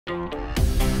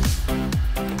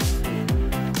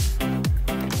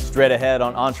Straight ahead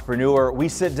on Entrepreneur, we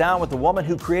sit down with the woman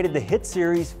who created the hit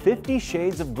series 50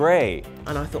 Shades of Grey.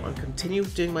 And I thought, I'll continue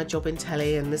doing my job in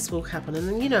telly and this will happen. And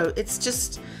then, it's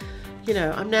just,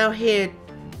 I'm now here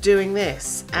doing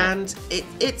this. And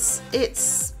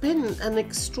it's been an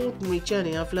extraordinary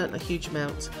journey. I've learnt a huge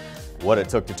amount. What it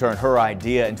took to turn her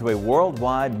idea into a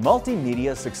worldwide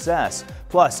multimedia success.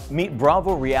 Plus, meet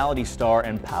Bravo reality star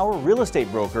and power real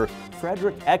estate broker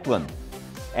Fredrik Eklund.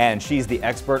 And she's the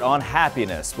expert on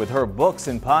happiness. With her books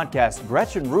and podcast,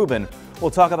 Gretchen Rubin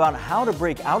will talk about how to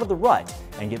break out of the rut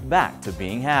and get back to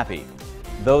being happy.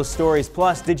 Those stories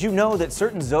plus, did you know that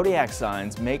certain zodiac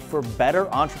signs make for better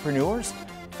entrepreneurs?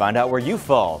 Find out where you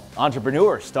fall.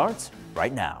 Entrepreneur starts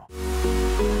right now.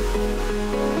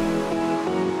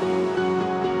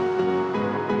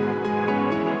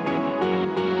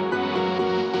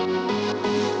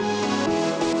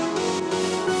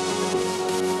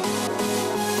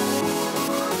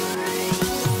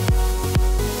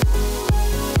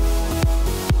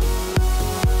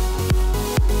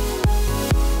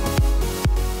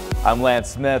 I'm Lance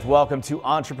Smith. Welcome to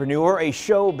Entrepreneur, a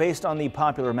show based on the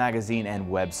popular magazine and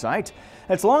website.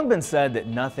 It's long been said that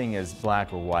nothing is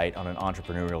black or white on an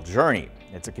entrepreneurial journey.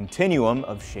 It's a continuum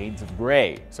of shades of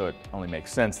gray, so it only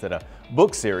makes sense that a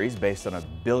book series based on a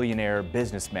billionaire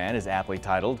businessman is aptly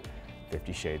titled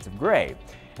 50 Shades of Grey.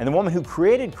 And the woman who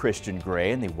created Christian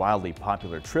Grey and the wildly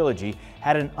popular trilogy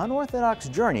had an unorthodox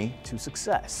journey to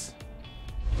success.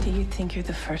 Do you think you're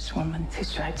the first woman who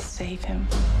tried to save him?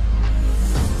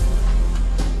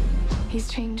 He's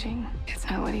changing. It's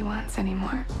not what he wants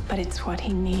anymore. But it's what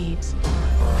he needs.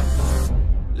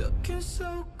 Looking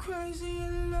so crazy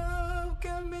in love.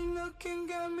 Got me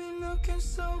looking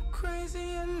so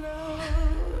crazy in love.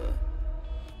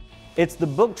 It's the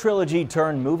book trilogy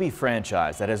turned movie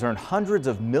franchise that has earned hundreds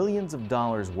of millions of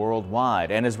dollars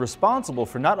worldwide and is responsible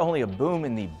for not only a boom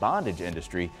in the bondage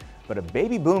industry, but a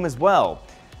baby boom as well.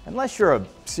 Unless you're a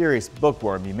serious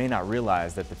bookworm, you may not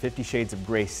realize that the 50 Shades of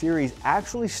Grey series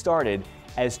actually started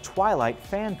as Twilight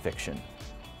fan fiction.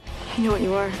 I know what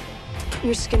you are.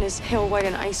 Your skin is pale white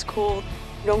and ice cold.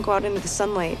 You don't go out into the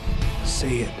sunlight.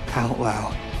 Say it out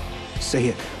loud. Say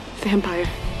it. Vampire.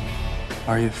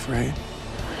 Are you afraid?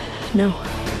 No.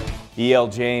 E.L.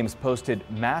 James posted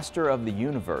Master of the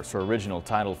Universe, her original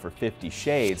title for 50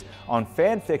 Shades, on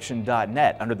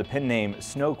fanfiction.net under the pen name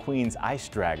Snow Queen's Ice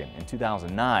Dragon in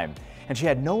 2009. And she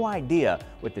had no idea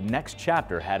what the next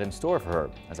chapter had in store for her,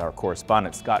 as our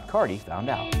correspondent Scott Carty found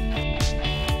out.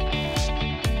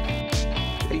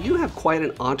 You have quite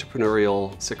an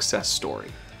entrepreneurial success story.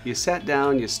 You sat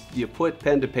down, you put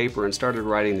pen to paper and started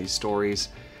writing these stories.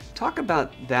 Talk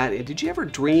about that. Did you ever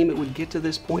dream it would get to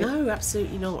this point? No,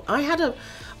 absolutely not.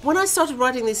 When I started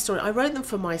writing these stories, I wrote them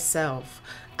for myself.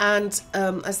 And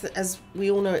as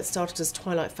we all know, it started as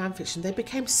Twilight fan fiction. They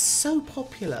became so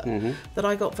popular that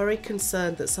I got very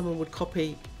concerned that someone would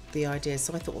copy the idea.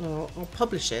 So I thought, well, I'll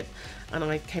publish it. And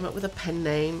I came up with a pen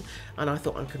name. And I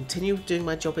thought, I'll continue doing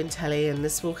my job in telly and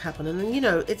this will happen. And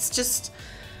then, it's just,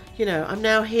 I'm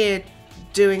now here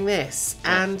doing this,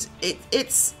 and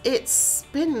it's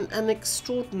been an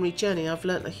extraordinary journey. I've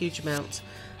learnt a huge amount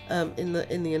in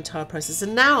the entire process,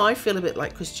 and now I feel a bit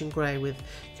like Christian Grey with,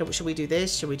 shall we do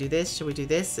this? Shall we do this? Shall we do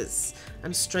this?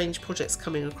 And strange projects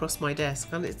coming across my desk,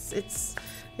 and it's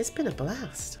been a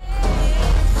blast.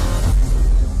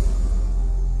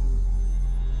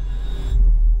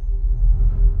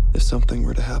 If something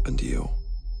were to happen to you,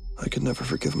 I could never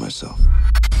forgive myself.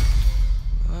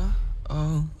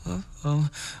 Oh,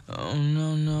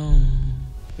 no.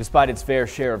 Despite its fair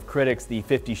share of critics, the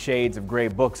 50 Shades of Grey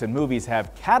books and movies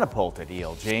have catapulted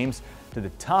E.L. James to the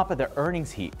top of the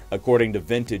earnings heap. According to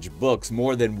Vintage Books,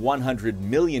 more than 100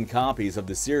 million copies of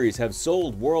the series have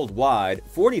sold worldwide,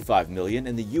 45 million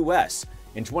in the U.S.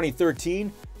 In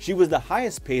 2013, she was the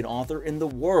highest paid author in the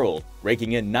world,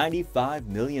 raking in $95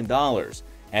 million.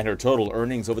 And her total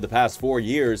earnings over the past 4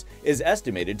 years is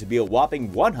estimated to be a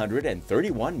whopping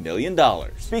 $131 million.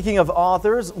 Speaking of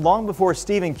authors, long before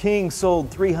Stephen King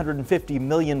sold 350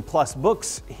 million plus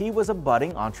books, he was a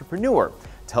budding entrepreneur.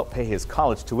 To help pay his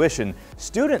college tuition,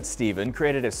 student Stephen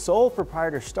created a sole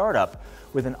proprietor startup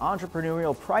with an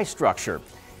entrepreneurial price structure.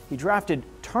 He drafted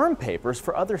term papers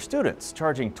for other students,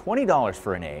 charging $20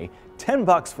 for an A,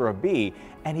 $10 for a B,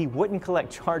 and he wouldn't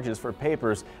collect charges for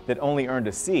papers that only earned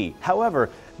a C. However,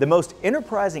 the most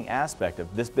enterprising aspect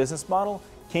of this business model,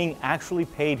 King actually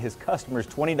paid his customers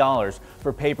 $20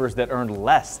 for papers that earned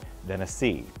less than a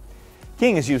C.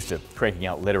 King is used to cranking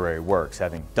out literary works,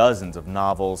 having dozens of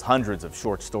novels, hundreds of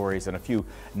short stories, and a few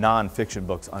non-fiction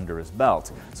books under his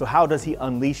belt. So how does he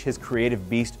unleash his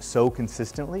creative beast so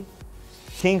consistently?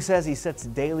 King says he sets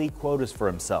daily quotas for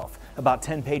himself, about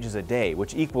 10 pages a day,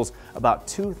 which equals about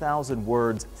 2,000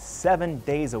 words 7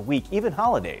 days a week, even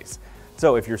holidays.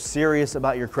 So if you're serious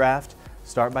about your craft,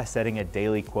 start by setting a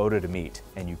daily quota to meet,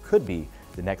 and you could be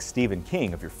the next Stephen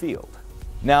King of your field.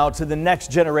 Now to the next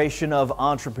generation of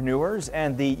entrepreneurs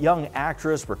and the young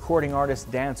actress, recording artist,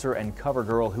 dancer, and cover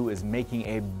girl who is making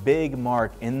a big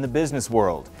mark in the business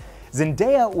world.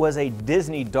 Zendaya was a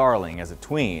Disney darling as a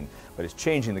tween, but is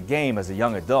changing the game as a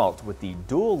young adult with the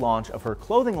dual launch of her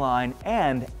clothing line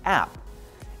and app.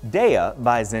 Daya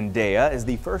by Zendaya is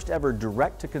the first ever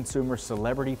direct-to-consumer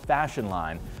celebrity fashion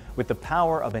line with the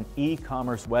power of an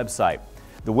e-commerce website.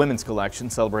 The women's collection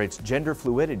celebrates gender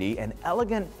fluidity and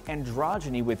elegant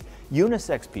androgyny with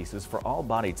unisex pieces for all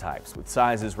body types, with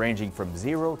sizes ranging from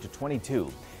 0 to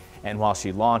 22. And while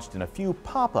she launched in a few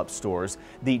pop-up stores,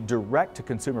 the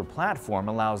direct-to-consumer platform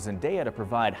allows Zendaya to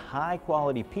provide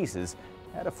high-quality pieces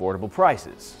at affordable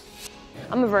prices.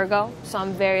 I'm a Virgo, so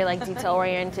I'm very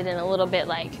detail-oriented and a little bit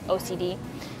OCD.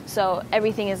 So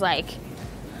everything is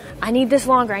I need this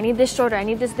longer, I need this shorter, I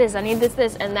need this, I need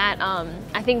this, and that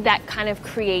I think that kind of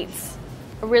creates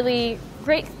really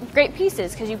great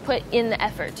pieces because you put in the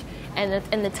effort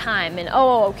and the time,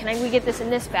 and we get this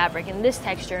in this fabric and this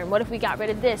texture, and what if we got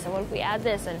rid of this, and what if we add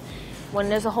this, and when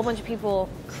there's a whole bunch of people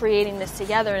creating this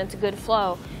together and it's a good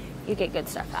flow, you get good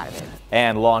stuff out of it.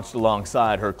 And launched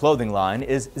alongside her clothing line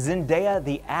is Zendaya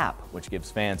the app, which gives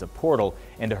fans a portal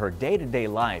into her day-to-day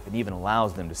life and even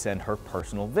allows them to send her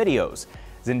personal videos.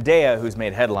 Zendaya, who's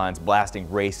made headlines blasting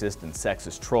racist and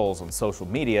sexist trolls on social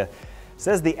media,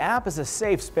 says the app is a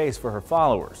safe space for her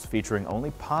followers, featuring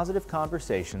only positive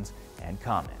conversations and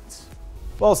comments.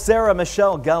 Well, Sarah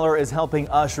Michelle Gellar is helping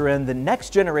usher in the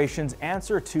next generation's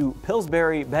answer to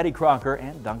Pillsbury, Betty Crocker,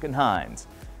 and Duncan Hines.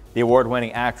 The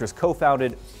award-winning actress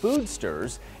co-founded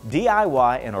Foodsters,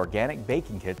 DIY and organic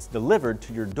baking kits delivered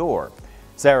to your door.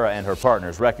 Sarah and her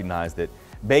partners recognized that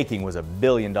baking was a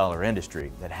billion-dollar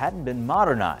industry that hadn't been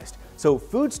modernized. So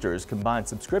Foodsters combined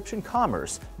subscription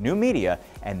commerce, new media,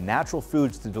 and natural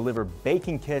foods to deliver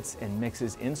baking kits and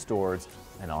mixes in stores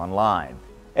and online.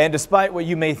 And despite what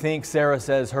you may think, Sarah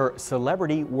says her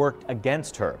celebrity worked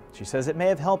against her. She says it may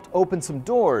have helped open some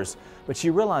doors, but she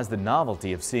realized the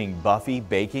novelty of seeing Buffy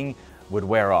baking would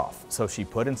wear off. So she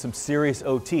put in some serious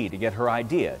OT to get her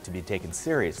idea to be taken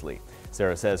seriously.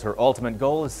 Sarah says her ultimate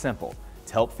goal is simple: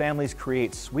 to help families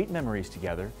create sweet memories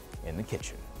together in the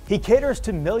kitchen. He caters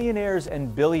to millionaires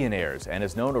and billionaires and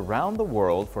is known around the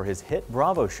world for his hit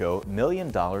Bravo show, Million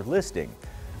Dollar Listing.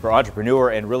 For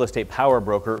entrepreneur and real estate power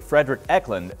broker Fredrik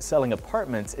Eklund, selling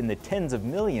apartments in the tens of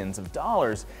millions of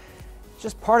dollars is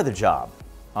just part of the job.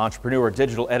 Entrepreneur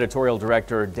digital editorial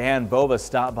director Dan Bova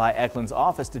stopped by Eklund's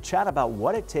office to chat about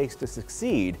what it takes to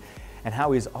succeed and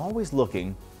how he's always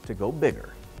looking to go bigger.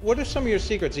 What are some of your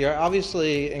secrets? You're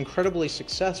obviously incredibly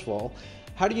successful.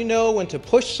 How do you know when to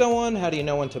push someone? How do you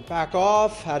know when to back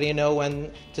off? How do you know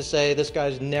when to say this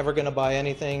guy's never going to buy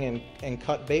anything and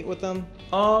cut bait with them?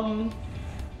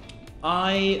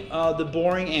 The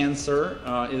boring answer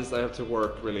is I have to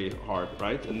work really hard,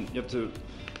 right? And you have to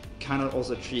kind of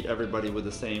also treat everybody with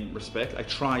the same respect. I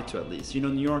try to, at least. You know,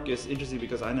 New York is interesting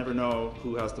because I never know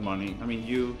who has the money. I mean,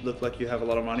 you look like you have a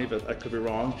lot of money, but I could be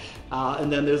wrong.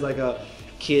 And then there's like a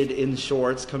kid in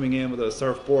shorts coming in with a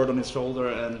surfboard on his shoulder,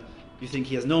 and you think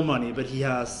he has no money, but he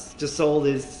has just sold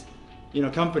his,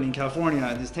 company in California,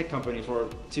 and his tech company for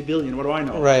 $2 billion. What do I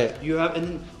know? Right. You have,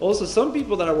 and also some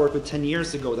people that I worked with 10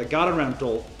 years ago that got a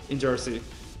rental in Jersey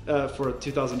for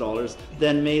 $2,000,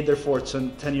 then made their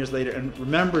fortune 10 years later and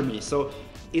remember me. So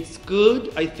it's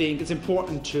good. I think it's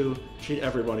important to treat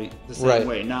everybody the same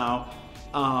way. Now,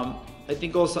 I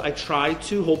think also I try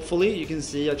to. Hopefully, you can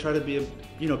see I try to be,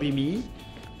 be me.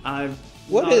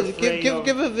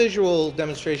 Give a visual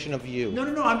demonstration of you. No.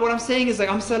 What I'm saying is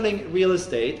I'm selling real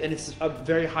estate, and it's a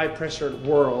very high pressured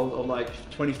world of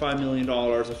 $25 million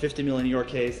or $50 million in your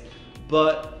case.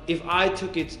 But if I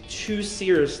took it too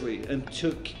seriously and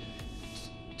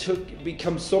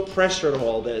become so pressured of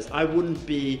all this, I wouldn't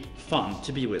be fun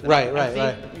to be with. Right.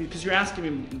 Because you're asking me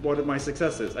what my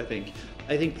success is. I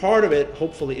think part of it,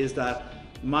 hopefully, is that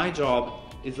my job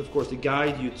is, of course, to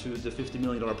guide you to the $50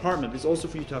 million apartment, but it's also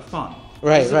for you to have fun.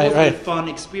 Right. A fun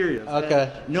experience.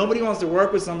 Okay. And nobody wants to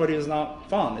work with somebody who's not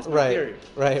fun. It's my theory.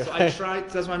 Right. So I try.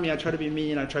 That's what I mean. I try to be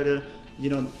me, and I try to,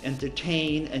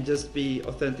 entertain and just be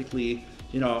authentically,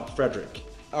 Fredrik.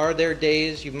 Are there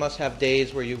days, you must have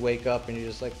days where you wake up and you're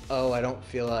just like, oh, I don't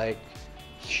feel like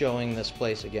showing this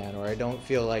place again, or I don't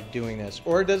feel like doing this,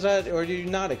 or do you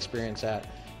not experience that?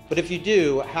 But if you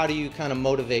do, how do you kind of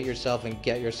motivate yourself and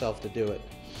get yourself to do it?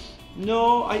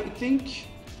 No, I think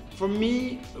for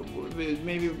me,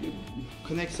 maybe it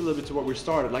connects a little bit to what we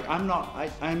started. Like I'm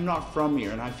not from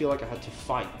here, and I feel like I had to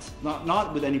fight,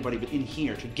 not with anybody, but in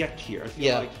here to get here. I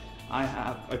feel like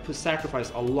I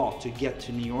sacrificed a lot to get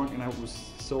to New York, and I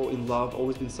was so in love,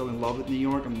 always been so in love with New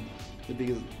York. I'm the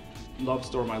biggest love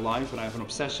story of my life, and I have an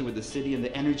obsession with the city and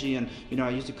the energy. And you know, I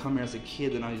used to come here as a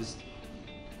kid, and I just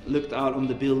looked out on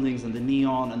the buildings and the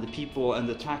neon and the people and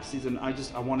the taxis, and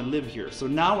I want to live here. So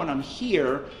now when I'm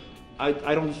here,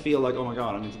 I don't feel like, oh my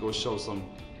God, I need to go show some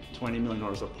 $20 million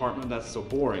apartment. That's so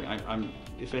boring. I'm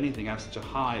if anything, I have such a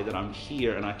high that I'm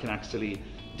here and I can actually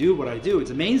do what I do.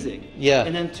 It's amazing. Yeah.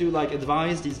 And then to like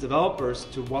advise these developers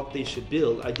to what they should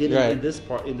build. I didn't in this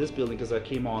building because I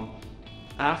came on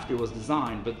after it was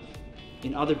designed, but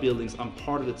in other buildings, I'm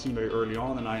part of the team very early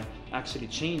on, and I actually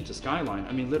changed the skyline.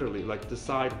 I mean, literally, like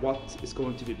decide what is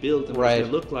going to be built and what it's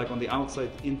going to look like on the outside.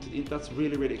 That's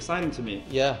really, really exciting to me.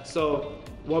 Yeah. So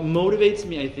what motivates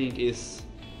me, I think, is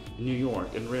New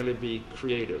York and really be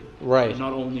creative. Right. And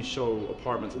not only show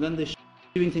apartments. And then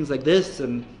doing things like this,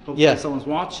 and hopefully someone's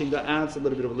watching, that adds a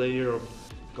little bit of a layer of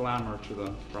glamour to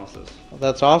the process. Well,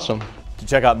 that's awesome. To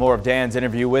check out more of Dan's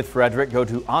interview with Fredrik, go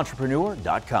to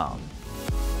entrepreneur.com.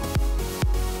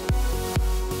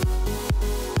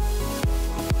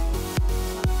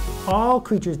 All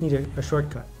creatures need a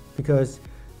shortcut because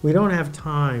we don't have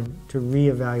time to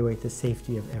reevaluate the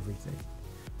safety of everything.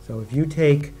 So if you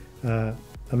take a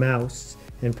mouse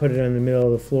and put it in the middle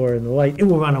of the floor in the light, it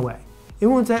will run away. It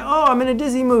won't say, oh, I'm in a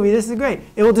Disney movie, this is great.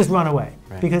 It will just run away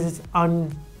because it's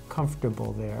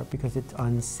uncomfortable there, because it's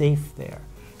unsafe there.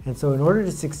 And so in order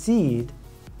to succeed,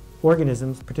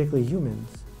 organisms, particularly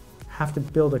humans, have to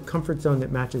build a comfort zone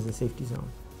that matches the safety zone.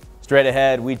 Straight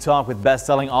ahead, we talk with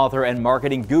best-selling author and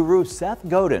marketing guru Seth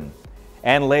Godin.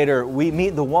 And later, we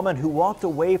meet the woman who walked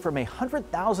away from a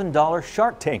 $100,000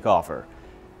 Shark Tank offer.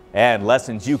 And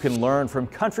lessons you can learn from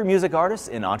country music artists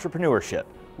in entrepreneurship.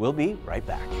 We'll be right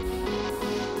back.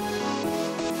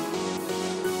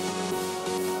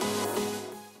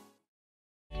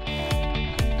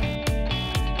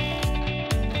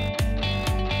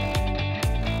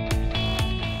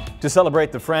 To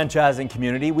celebrate the franchising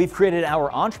community, we've created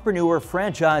our Entrepreneur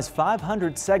Franchise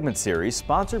 500 segment series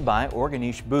sponsored by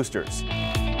Organesh Boosters.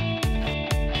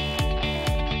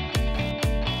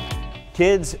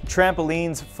 Kids,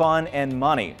 trampolines, fun, and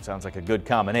money. Sounds like a good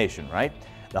combination, right?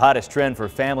 The hottest trend for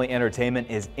family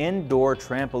entertainment is indoor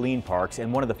trampoline parks,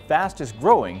 and one of the fastest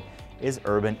growing is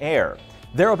Urban Air.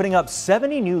 They're opening up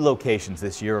 70 new locations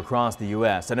this year across the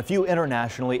U.S. and a few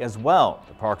internationally as well.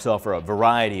 The parks offer a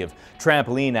variety of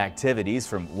trampoline activities,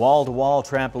 from wall-to-wall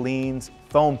trampolines,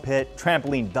 foam pit,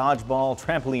 trampoline dodgeball,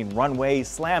 trampoline runway,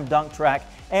 slam dunk track,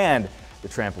 and the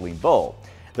trampoline bowl.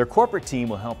 Their corporate team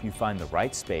will help you find the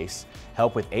right space,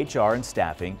 help with HR and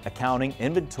staffing, accounting,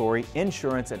 inventory,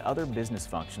 insurance, and other business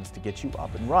functions to get you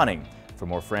up and running. For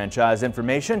more franchise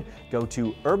information, go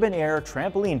to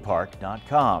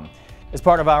urbanairtrampolinepark.com. As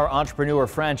part of our Entrepreneur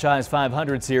Franchise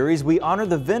 500 series, we honor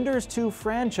the vendors to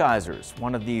franchisers.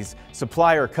 One of these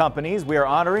supplier companies we are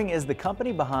honoring is the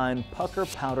company behind Pucker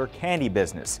Powder Candy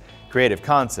Business. Creative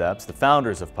Concepts, the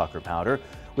founders of Pucker Powder,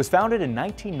 was founded in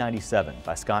 1997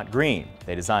 by Scott Green.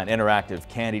 They design interactive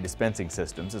candy dispensing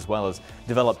systems as well as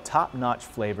develop top-notch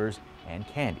flavors and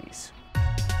candies.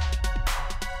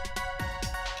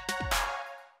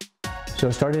 So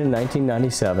it started in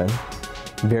 1997,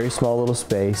 very small little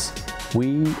space.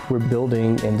 We were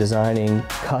building and designing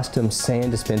custom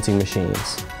sand dispensing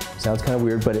machines. Sounds kind of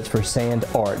weird, but it's for sand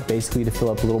art, basically to fill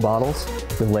up little bottles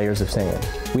with layers of sand.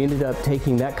 We ended up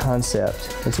taking that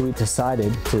concept, and so we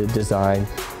decided to design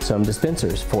some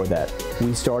dispensers for that.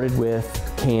 We started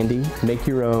with candy, make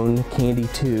your own candy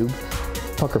tube.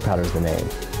 Pucker Powder is the name.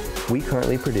 We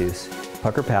currently produce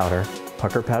Pucker Powder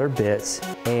Bits,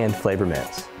 and Flavor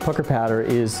Mints. Pucker Powder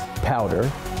is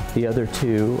powder. The other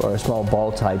two are a small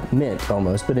ball type mint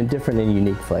almost, but in different and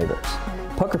unique flavors.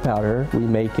 Pucker Powder, we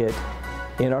make it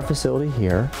in our facility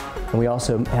here, and we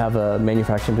also have a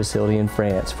manufacturing facility in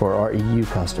France for our EU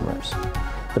customers.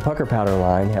 The Pucker Powder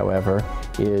line, however,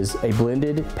 is a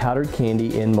blended powdered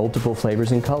candy in multiple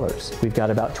flavors and colors. We've got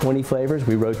about 20 flavors.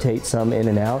 We rotate some in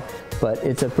and out, but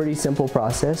it's a pretty simple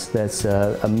process that's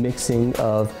a mixing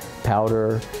of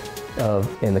powder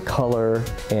in the color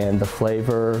and the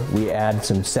flavor. We add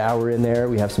some sour in there.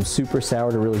 We have some super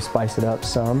sour to really spice it up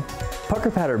some.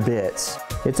 Pucker Powder Bits.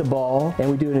 It's a ball, and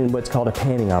we do it in what's called a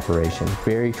panning operation.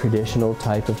 Very traditional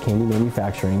type of candy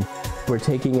manufacturing. We're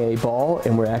taking a ball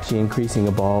and we're actually increasing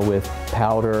a ball with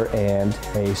powder and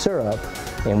a syrup,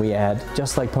 and we add,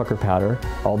 just like pucker powder,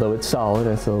 although it's solid,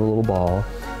 it's a little ball,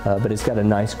 but it's got a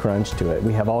nice crunch to it.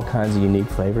 We have all kinds of unique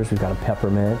flavors. We've got a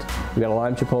peppermint, we've got a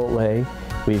lime chipotle,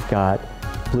 we've got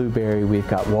blueberry, we've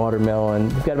got watermelon.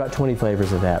 We've got about 20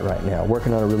 flavors of that right now.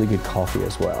 Working on a really good coffee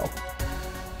as well.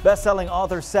 Best-selling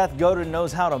author Seth Godin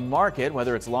knows how to market,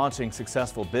 whether it's launching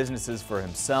successful businesses for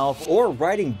himself or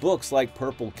writing books like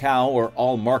Purple Cow or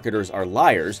All Marketers Are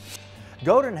Liars.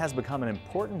 Godin has become an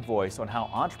important voice on how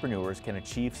entrepreneurs can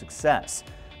achieve success.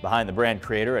 Behind the Brand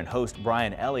creator and host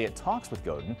Brian Elliott talks with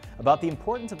Godin about the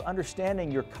importance of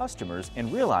understanding your customers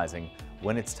and realizing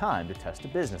when it's time to test a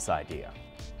business idea.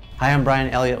 Hi, I'm Brian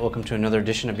Elliott. Welcome to another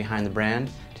edition of Behind the Brand.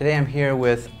 Today I'm here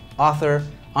with author,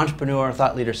 entrepreneur,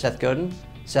 thought leader Seth Godin.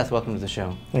 Seth, welcome to the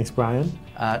show. Thanks, Brian.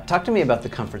 Talk to me about the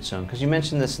comfort zone, because you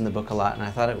mentioned this in the book a lot, and I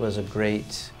thought it was a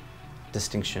great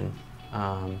distinction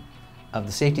of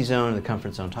the safety zone and the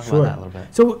comfort zone. Talk about that a little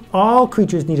bit. So all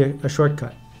creatures need a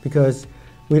shortcut, because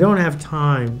we don't have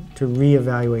time to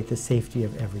reevaluate the safety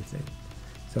of everything.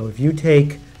 So if you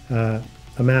take a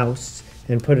mouse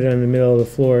and put it on the middle of the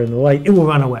floor in the light, it will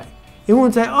run away. It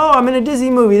won't say, oh, I'm in a Disney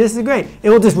movie, this is great.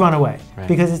 It will just run away,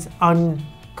 because it's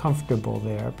uncomfortable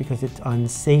there, because it's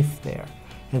unsafe there.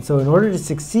 And so in order to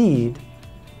succeed,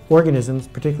 organisms,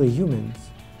 particularly humans,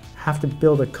 have to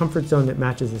build a comfort zone that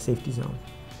matches the safety zone.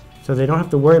 So they don't have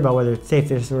to worry about whether it's safe,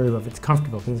 they just worry about if it's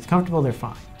comfortable. Because if it's comfortable, they're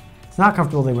fine. If it's not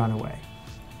comfortable, they run away.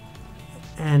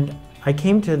 And I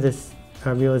came to this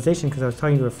realization because I was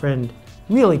talking to a friend,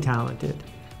 really talented,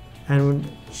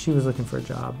 and she was looking for a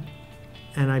job.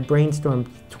 And I brainstormed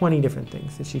 20 different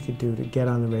things that she could do to get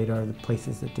on the radar of the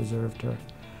places that deserved her.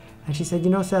 And she said, you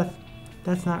know, Seth,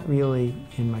 that's not really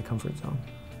in my comfort zone.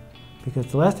 Because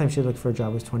the last time she looked for a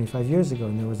job was 25 years ago,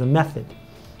 and there was a method.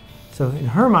 So in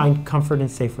her mind, comfort and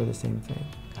safe were the same thing.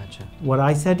 Gotcha. What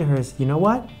I said to her is, you know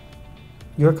what?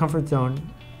 Your comfort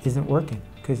zone isn't working,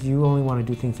 because you only want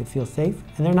to do things that feel safe,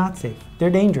 and they're not safe. They're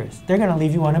dangerous. They're going to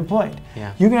leave you unemployed.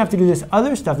 Yeah. You're going to have to do this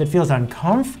other stuff that feels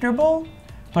uncomfortable,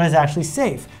 but is actually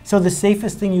safe. So the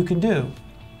safest thing you can do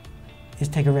is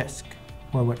take a risk,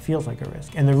 or what feels like a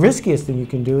risk. And the riskiest thing you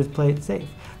can do is play it safe.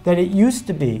 That it used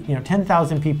to be,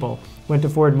 10,000 people went to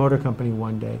Ford Motor Company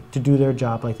one day to do their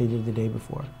job like they did the day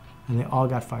before. And they all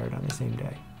got fired on the same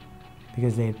day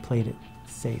because they had played it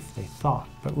safe, they thought.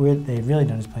 But what they had really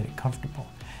done is played it comfortable.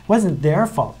 It wasn't their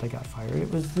fault they got fired.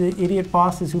 It was the idiot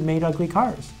bosses who made ugly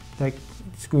cars that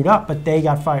screwed up, but they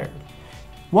got fired.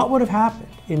 What would have happened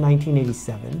in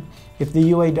 1987 if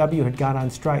the UAW had gone on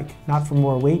strike, not for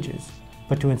more wages,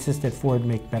 but to insist that Ford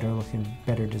make better looking,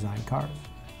 better designed cars?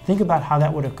 Think about how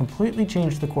that would have completely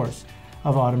changed the course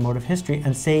of automotive history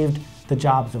and saved the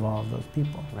jobs of all of those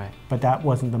people. Right. But that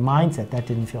wasn't the mindset. That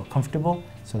didn't feel comfortable,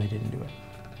 so they didn't do it.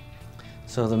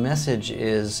 So the message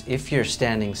is, if you're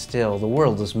standing still, the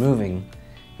world is moving,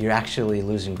 you're actually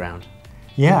losing ground.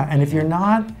 Yeah, and if you're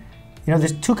not,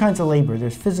 there's two kinds of labor.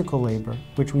 There's physical labor,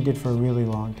 which we did for a really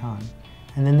long time,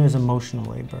 and then there's emotional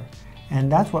labor.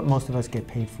 And that's what most of us get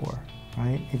paid for,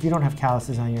 right? If you don't have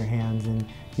calluses on your hands and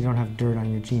you don't have dirt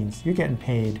on your jeans, you're getting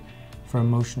paid for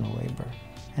emotional labor.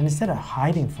 And instead of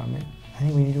hiding from it, I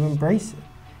think we need to embrace it.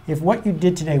 If what you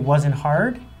did today wasn't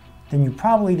hard, then you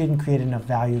probably didn't create enough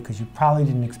value, because you probably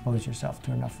didn't expose yourself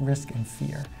to enough risk and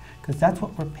fear. Because that's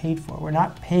what we're paid for. We're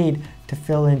not paid to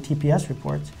fill in TPS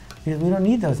reports, because we don't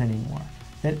need those anymore.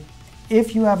 That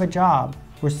if you have a job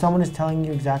where someone is telling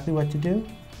you exactly what to do,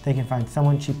 they can find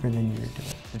someone cheaper than you to do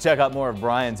it. To check out more of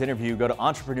Brian's interview, go to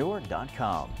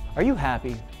entrepreneur.com. Are you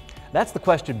happy? That's the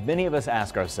question many of us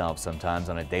ask ourselves sometimes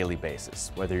on a daily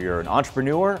basis. Whether you're an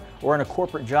entrepreneur or in a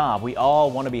corporate job, we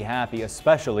all want to be happy,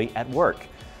 especially at work.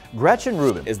 Gretchen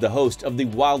Rubin is the host of the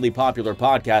wildly popular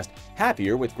podcast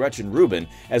Happier with Gretchen Rubin,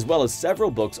 as well as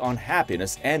several books on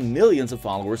happiness and millions of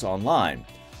followers online.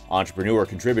 Entrepreneur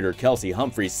contributor Kelsey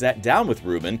Humphreys sat down with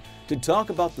Rubin to talk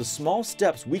about the small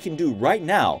steps we can do right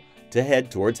now to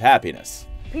head towards happiness.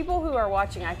 People who are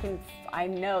watching, I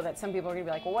know that some people are going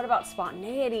to be like, well, what about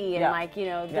spontaneity?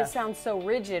 And this sounds so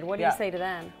rigid. What do you say to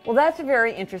them? Well, that's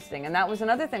very interesting. And that was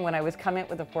another thing when I was coming up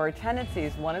with the 4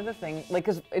 tendencies. One of the things,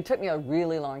 because it took me a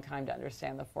really long time to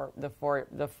understand the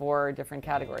four different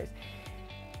categories.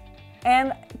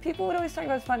 And people would always talk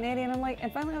about spontaneity,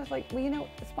 and finally I was like, well,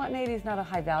 spontaneity is not a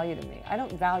high value to me. I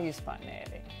don't value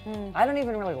spontaneity. I don't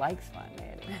even really like spontaneity.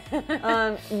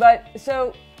 But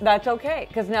so that's okay,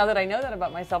 because now that I know that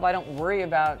about myself, I don't worry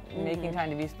about making time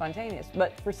to be spontaneous.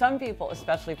 But for some people,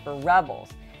 especially for rebels,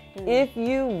 if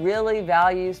you really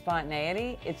value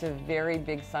spontaneity, it's a very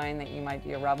big sign that you might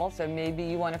be a rebel. So maybe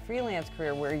you want a freelance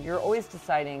career where you're always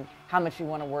deciding how much you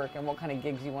want to work and what kind of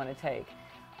gigs you want to take.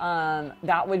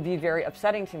 That would be very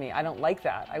upsetting to me. I don't like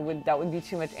that. That would be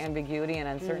too much ambiguity and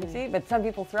uncertainty, but some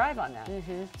people thrive on that.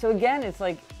 So again, it's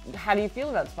like, how do you feel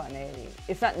about spontaneity?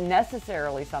 It's not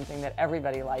necessarily something that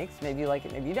everybody likes. Maybe you like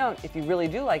it, maybe you don't. If you really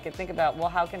do like it, think about, well,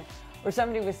 how can, or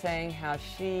somebody was saying how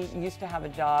she used to have a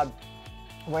job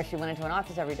where she went into an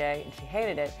office every day and she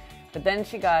hated it, but then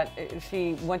she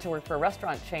went to work for a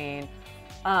restaurant chain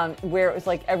where it was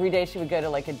like every day she would go to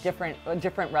like a different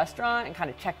restaurant and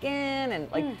kind of check in,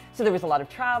 and like so there was a lot of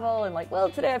travel, and like, well,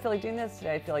 today I feel like doing this,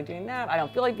 today I feel like doing that, I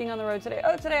don't feel like being on the road today,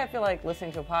 oh, today I feel like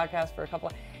listening to a podcast for a couple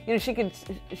of, you know,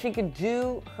 she could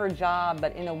do her job,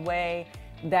 but in a way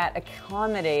that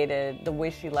accommodated the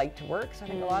way she liked to work. So I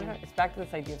think a lot of it's back to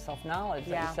this idea of self-knowledge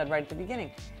that you said right at the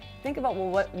beginning. Think about,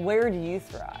 well, where do you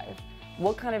thrive?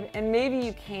 What kind of, and maybe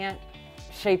you can't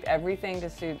shape everything to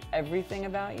suit everything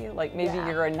about you. Like maybe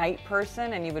you're a night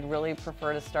person and you would really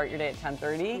prefer to start your day at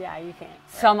 10:30. Yeah, you can't.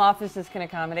 Some offices can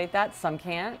accommodate that, some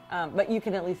can't, but you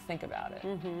can at least think about it.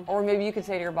 Or maybe you could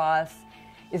say to your boss,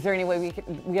 is there any way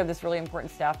we have this really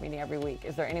important staff meeting every week.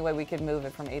 Is there any way we could move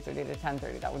it from 8:30 to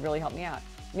 10:30? That would really help me out.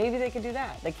 Maybe they could do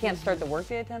that. They can't start the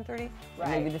workday at 10:30. Right.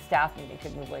 Maybe the staff meeting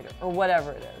could move later, or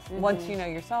whatever it is. Once you know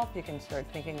yourself, you can start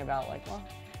thinking about like, well,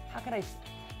 how could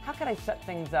I set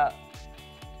things up,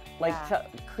 like to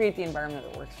create the environment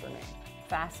that works for me.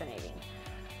 Fascinating.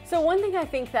 So one thing I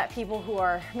think that people who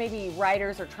are maybe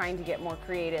writers or trying to get more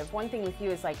creative, one thing with you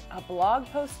is like a blog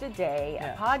post a day,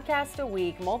 a podcast a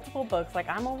week, multiple books. Like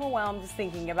I'm overwhelmed just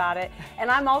thinking about it. And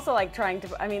I'm also like trying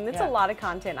to, I mean, it's a lot of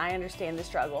content. I understand the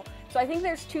struggle. So I think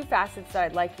there's two facets that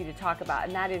I'd like you to talk about,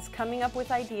 and that is coming up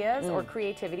with ideas or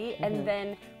creativity, and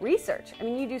then research. I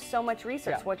mean, you do so much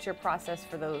research. What's your process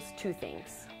for those two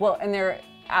things? Well, and they're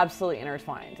absolutely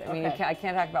intertwined. I mean, I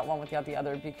can't talk about one without the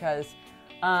other, because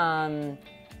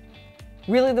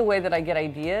really the way that I get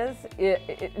ideas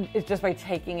is just by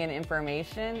taking in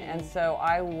information. And so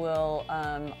I will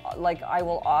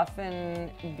often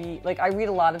be like, I read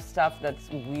a lot of stuff that's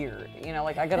weird, you know,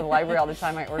 like I go to the library all the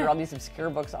time, I order all these obscure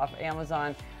books off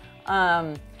Amazon,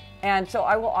 and so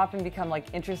I will often become like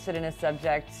interested in a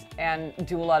subject and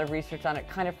do a lot of research on it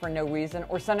kind of for no reason,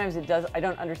 or sometimes I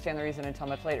don't understand the reason until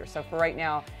much later. So for right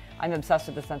now, I'm obsessed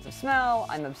with the sense of smell.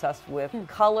 I'm obsessed with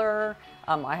color.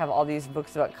 I have all these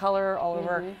books about color all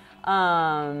over.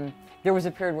 There was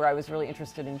a period where I was really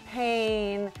interested in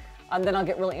pain. Then I'll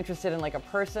get really interested in like a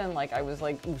person. Like I was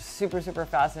like super, super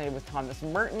fascinated with Thomas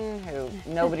Merton, who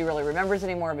nobody really remembers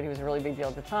anymore, but he was a really big deal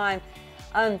at the time.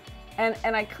 And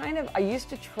I used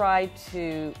to try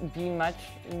to be much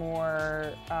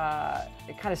more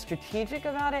kind of strategic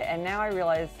about it, and now I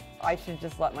realize I should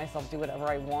just let myself do whatever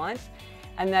I want.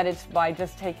 And that it's by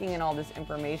just taking in all this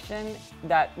information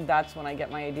that's when I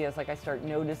get my ideas. Like I start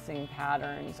noticing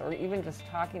patterns, or even just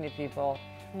talking to people.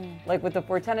 Like with the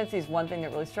 4 tendencies, one thing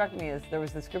that really struck me is there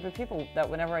was this group of people that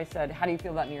whenever I said, how do you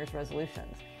feel about New Year's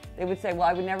resolutions? They would say, well,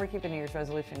 I would never keep a New Year's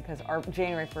resolution because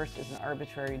January 1st is an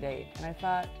arbitrary date. And I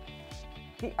thought,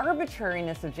 the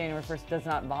arbitrariness of January 1st does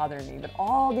not bother me, but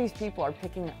all these people are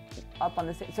picking up on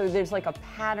this. So there's like a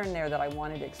pattern there that I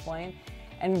wanted to explain.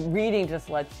 And reading just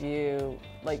lets you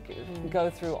like go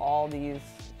through all these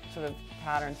sort of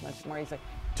patterns much more easily.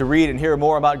 To read and hear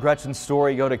more about Gretchen's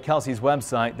story, go to Kelsey's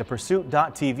website,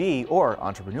 thepursuit.tv or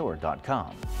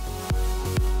entrepreneur.com.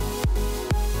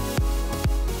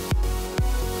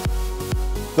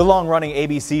 The long-running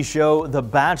ABC show The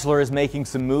Bachelor is making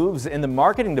some moves in the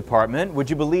marketing department.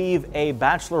 Would you believe a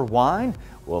Bachelor wine?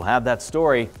 We'll have that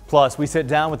story. Plus, we sit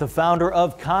down with the founder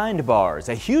of Kind Bars,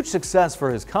 a huge success for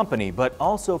his company, but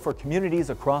also for communities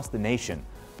across the nation.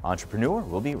 Entrepreneur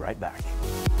will be right back.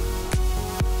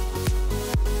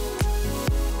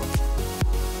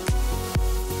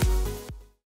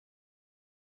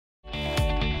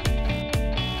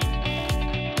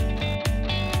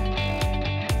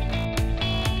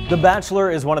 The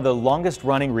Bachelor is one of the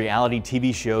longest-running reality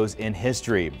TV shows in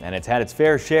history, and it's had its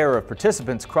fair share of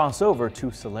participants cross over to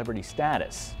celebrity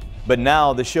status. But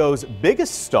now the show's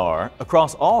biggest star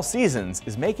across all seasons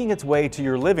is making its way to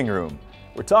your living room.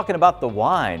 We're talking about the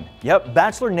wine. Yep,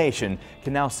 Bachelor Nation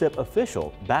can now sip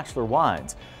official Bachelor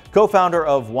wines. Co-founder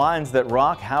of Wines That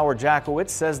Rock, Howard Jackowitz,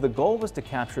 says the goal was to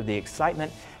capture the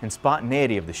excitement and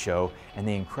spontaneity of the show and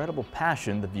the incredible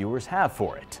passion the viewers have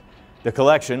for it. The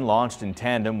collection, launched in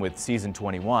tandem with Season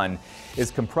 21, is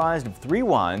comprised of 3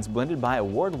 wines blended by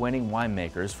award-winning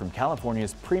winemakers from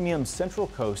California's premium Central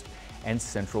Coast and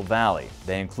Central Valley.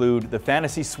 They include the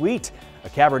Fantasy Suite, a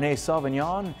Cabernet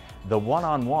Sauvignon, the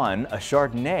One-on-One, a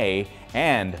Chardonnay,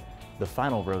 and the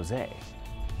Final Rosé.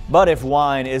 But if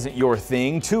wine isn't your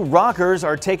thing, 2 rockers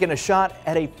are taking a shot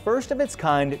at a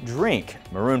first-of-its-kind drink.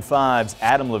 Maroon 5's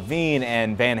Adam Levine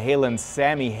and Van Halen's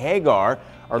Sammy Hagar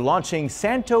are launching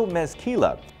Santo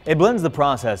Mezquila. It blends the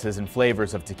processes and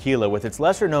flavors of tequila with its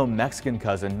lesser-known Mexican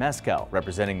cousin mezcal,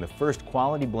 representing the first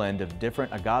quality blend of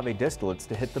different agave distillates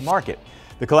to hit the market.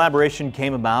 The collaboration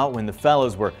came about when the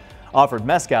fellows were offered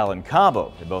mezcal in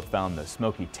Cabo. They both found the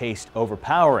smoky taste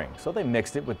overpowering, so they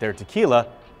mixed it with their tequila,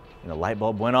 and the light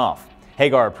bulb went off.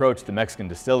 Hagar approached the Mexican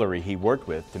distillery he worked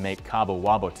with to make Cabo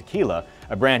Wabo Tequila,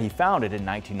 a brand he founded in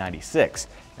 1996.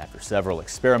 After several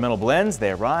experimental blends,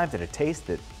 they arrived at a taste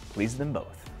that pleased them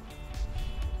both.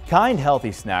 Kind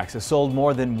Healthy Snacks has sold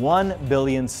more than 1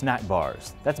 billion snack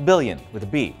bars. That's billion with a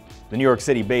B. The New York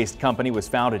City-based company was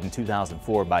founded in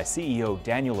 2004 by CEO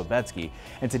Daniel Lubetzky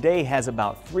and today has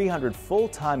about 300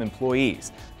 full-time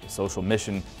employees. The social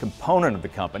mission component of the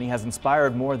company has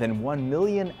inspired more than 1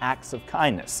 million acts of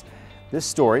kindness. This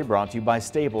story, brought to you by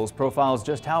Staples, profiles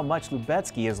just how much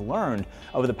Lubetzky has learned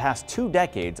over the past 2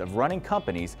 decades of running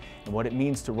companies and what it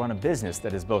means to run a business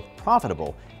that is both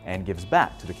profitable and gives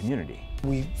back to the community.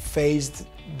 We faced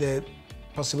the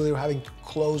possibility of having to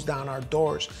close down our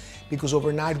doors because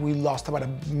overnight we lost about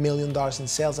 $1 million in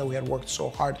sales that we had worked so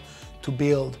hard to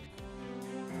build.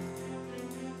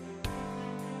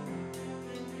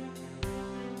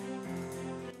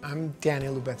 I'm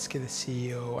Daniel Lubetzky, the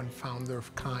CEO and founder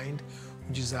of Kind,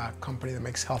 which is a company that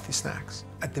makes healthy snacks.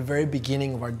 At the very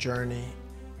beginning of our journey,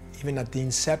 even at the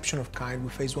inception of Kind, we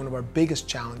faced one of our biggest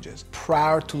challenges.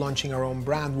 Prior to launching our own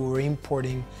brand, we were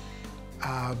importing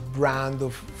a brand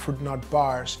of fruit nut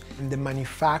bars, and the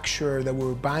manufacturer that we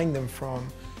were buying them from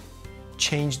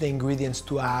changed the ingredients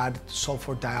to add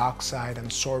sulfur dioxide and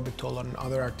sorbitol and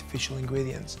other artificial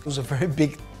ingredients. It was a very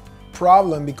big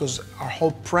problem because our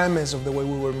whole premise of the way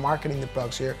we were marketing the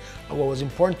products here and what was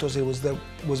important to us, it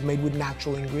was made with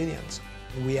natural ingredients.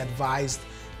 We advised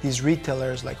these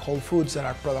retailers like Whole Foods that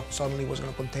our product suddenly was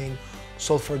going to contain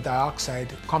sulfur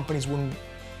dioxide. Companies wouldn't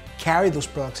carry those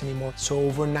products anymore. So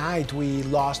overnight we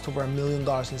lost over $1 million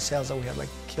in sales that we had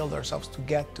killed ourselves to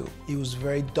get to. It was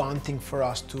very daunting for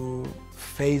us to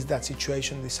face that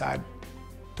situation, decide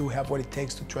to have what it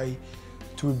takes to try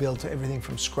to rebuild everything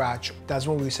from scratch. That's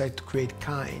when we decided to create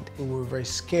Kind. We were very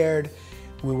scared.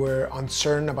 We were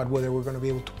uncertain about whether we were going to be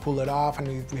able to pull it off and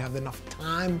if we have enough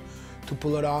time to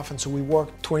pull it off. And so we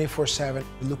worked 24/7.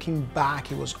 Looking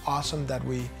back, it was awesome that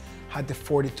we had the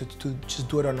fortitude to just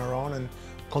do it on our own and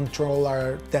control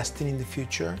our destiny in the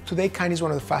future. Today, Kind is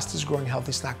one of the fastest growing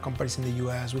healthy snack companies in the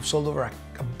US. We've sold over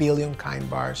 1 billion Kind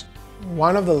bars.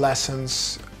 One of the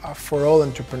lessons for all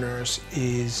entrepreneurs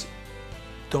is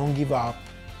don't give up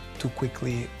too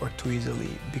quickly or too easily,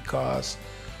 because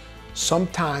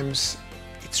sometimes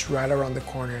it's right around the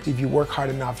corner. If you work hard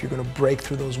enough, you're going to break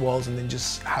through those walls and then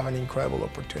just have an incredible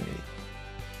opportunity.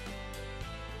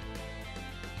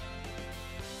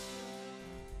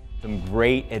 Some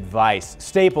great advice.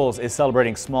 Staples is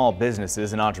celebrating small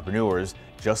businesses and entrepreneurs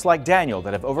just like Daniel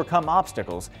that have overcome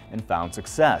obstacles and found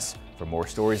success. For more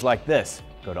stories like this,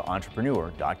 go to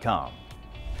entrepreneur.com.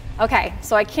 Okay,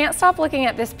 so I can't stop looking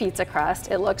at this pizza crust.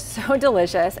 It looks so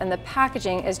delicious and the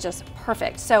packaging is just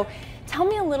perfect. So tell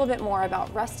me a little bit more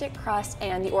about Rustic Crust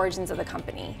and the origins of the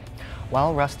company.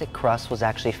 Well, Rustic Crust was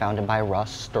actually founded by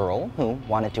Russ Sturl, who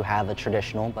wanted to have a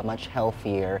traditional but much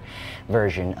healthier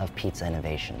version of pizza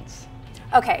innovations.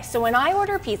 Okay, so when I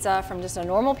order pizza from just a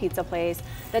normal pizza place,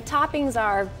 the toppings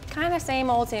are kind of same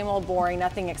old, boring,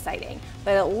 nothing exciting.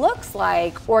 But it looks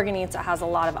like Organitza has a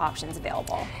lot of options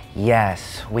available.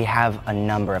 Yes, we have a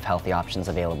number of healthy options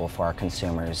available for our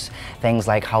consumers. Things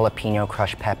like jalapeno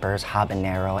crushed peppers,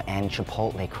 habanero, and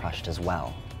chipotle crushed as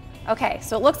well. Okay,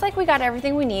 so it looks like we got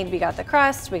everything we need. We got the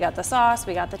crust, we got the sauce,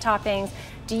 we got the toppings.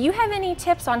 Do you have any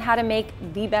tips on how to make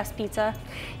the best pizza?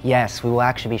 Yes, we will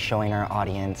actually be showing our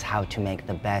audience how to make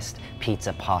the best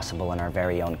pizza possible in our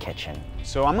very own kitchen.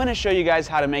 So I'm gonna show you guys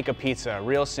how to make a pizza,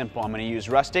 real simple. I'm gonna use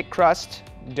Rustic Crust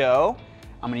dough,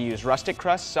 I'm gonna use Rustic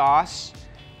Crust sauce,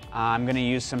 I'm gonna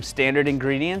use some standard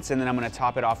ingredients, and then I'm gonna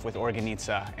top it off with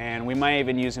Organitza. And we might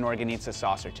even use an Organitza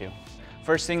sauce or two.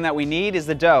 First thing that we need is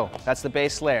the dough. That's the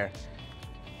base layer.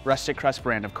 Rustic Crust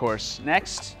brand, of course.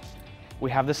 Next, we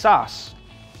have the sauce.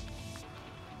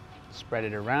 Spread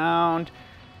it around.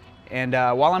 And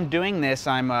while I'm doing this,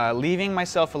 I'm leaving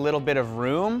myself a little bit of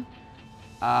room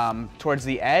towards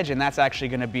the edge, and that's actually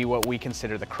gonna be what we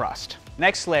consider the crust.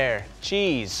 Next layer,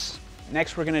 cheese.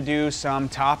 Next we're gonna do some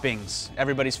toppings.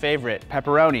 Everybody's favorite,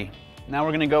 pepperoni. Now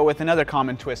we're gonna go with another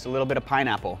common twist, a little bit of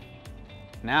pineapple.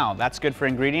 Now, that's good for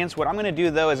ingredients. What I'm gonna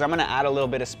do though is I'm gonna add a little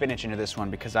bit of spinach into this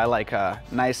one because I like a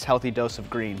nice healthy dose of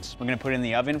greens. We're gonna put it in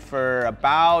the oven for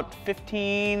about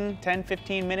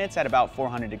 10-15 minutes at about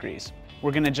 400 degrees.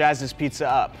 We're gonna jazz this pizza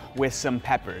up with some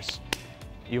peppers.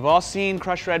 You've all seen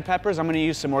crushed red peppers. I'm gonna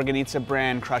use some Organiza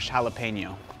brand crushed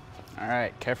jalapeno. All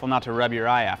right, careful not to rub your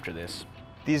eye after this.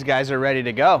 These guys are ready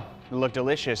to go. They look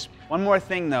delicious. One more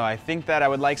thing though, I think that I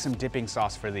would like some dipping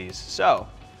sauce for these. So,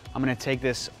 I'm gonna take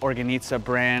this Organiza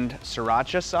brand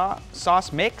sriracha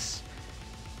sauce mix.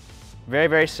 Very,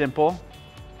 very simple.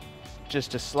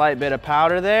 Just a slight bit of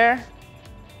powder there.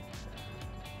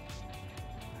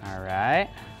 All right.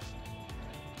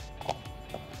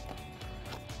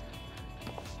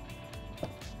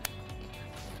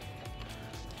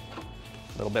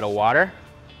 A little bit of water.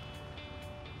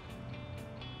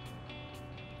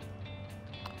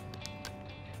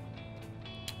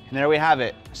 And there we have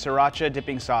it, sriracha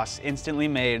dipping sauce, instantly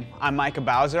made. I'm Micah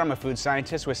Bowser, I'm a food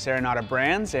scientist with Serenata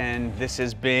Brands, and this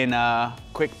has been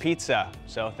Quick Pizza.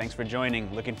 So thanks for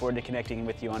joining. Looking forward to connecting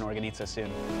with you on Organiza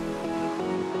soon.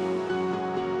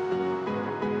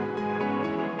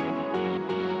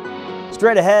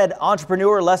 Straight ahead,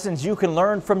 entrepreneur lessons you can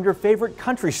learn from your favorite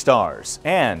country stars.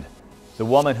 And the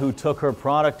woman who took her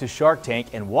product to Shark Tank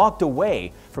and walked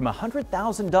away from a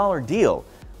 $100,000 deal.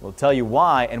 We'll tell you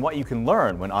why and what you can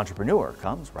learn when Entrepreneur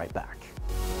comes right back.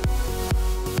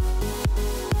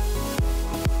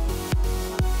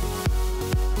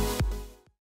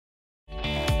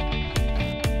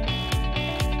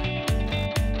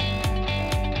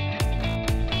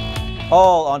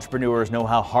 All entrepreneurs know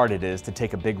how hard it is to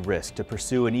take a big risk to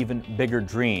pursue an even bigger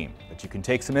dream. But you can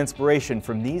take some inspiration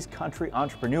from these country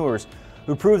entrepreneurs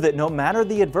who prove that no matter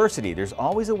the adversity, there's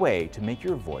always a way to make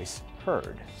your voice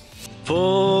heard.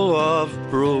 Full of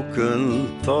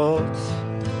broken thoughts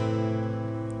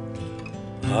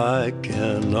I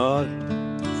cannot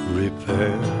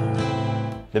repair.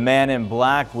 The Man in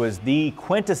Black was the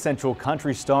quintessential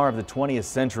country star of the 20th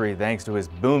century thanks to his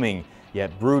booming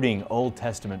yet brooding Old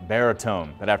Testament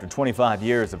baritone. But after 25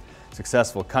 years of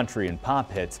successful country and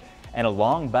pop hits and a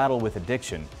long battle with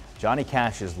addiction, Johnny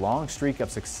Cash's long streak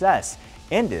of success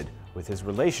ended with his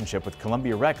relationship with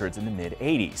Columbia Records in the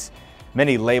mid-'80s.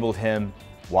 Many labeled him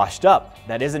washed up.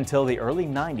 That is until the early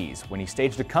 90s when he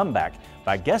staged a comeback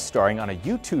by guest starring on a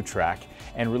U2 track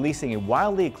and releasing a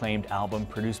wildly acclaimed album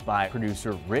produced by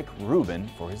producer Rick Rubin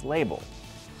for his label.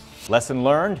 Lesson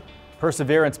learned,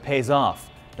 perseverance pays off.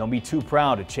 Don't be too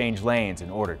proud to change lanes in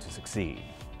order to succeed.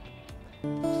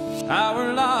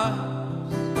 Our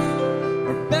lives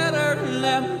are better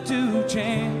left to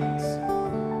chance.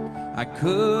 I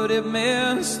could have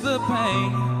missed the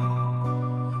pain,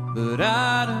 but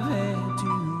I'd have had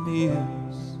to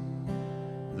miss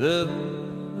the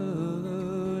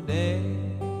day.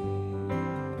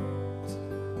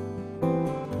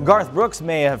 Garth Brooks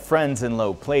may have friends in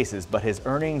low places, but his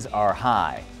earnings are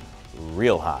high,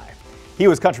 real high. He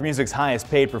was country music's highest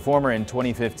paid performer in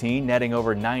 2015, netting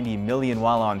over $90 million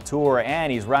while on tour,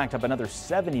 and he's racked up another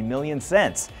 $70 million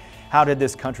since. How did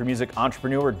this country music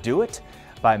entrepreneur do it?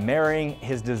 By marrying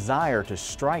his desire to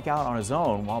strike out on his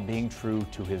own while being true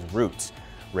to his roots.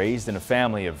 Raised in a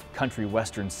family of country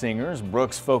western singers,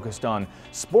 Brooks focused on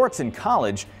sports in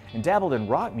college and dabbled in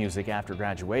rock music after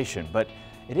graduation. But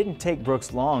it didn't take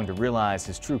Brooks long to realize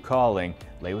his true calling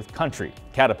lay with country,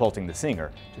 catapulting the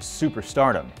singer to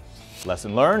superstardom.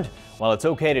 Lesson learned, while it's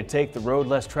okay to take the road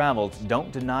less traveled,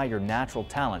 don't deny your natural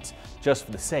talents just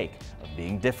for the sake of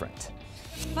being different.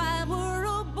 If I were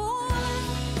a boy,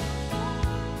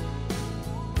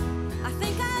 I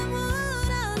think I would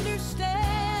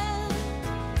understand.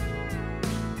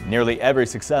 Nearly every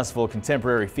successful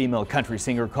contemporary female country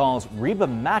singer calls Reba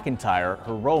McEntire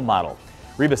her role model.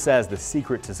 Reba says the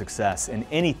secret to success in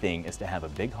anything is to have a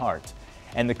big heart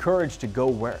and the courage to go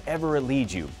wherever it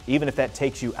leads you, even if that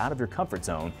takes you out of your comfort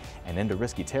zone and into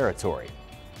risky territory.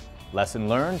 Lesson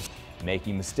learned,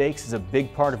 making mistakes is a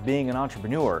big part of being an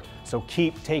entrepreneur, so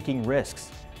keep taking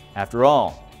risks. After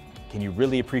all, can you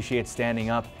really appreciate standing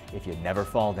up if you never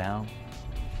fall down?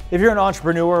 If you're an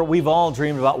entrepreneur, we've all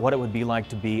dreamed about what it would be like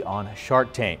to be on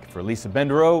Shark Tank. For Lisa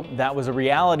Bendereau, that was a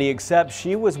reality, except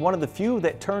she was one of the few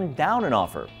that turned down an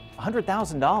offer,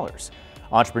 $100,000.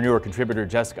 Entrepreneur contributor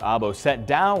Jessica Abo sat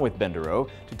down with Bendereau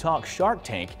to talk Shark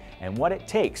Tank and what it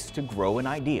takes to grow an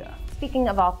idea. Speaking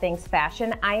of all things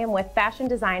fashion, I am with fashion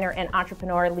designer and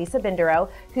entrepreneur Lisa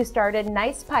Bindero, who started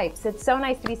Nice Pipes. It's so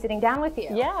nice to be sitting down with you.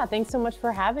 Yeah, thanks so much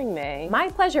for having me. My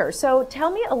pleasure. So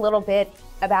tell me a little bit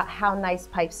about how Nice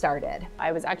Pipes started.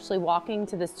 I was actually walking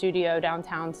to the studio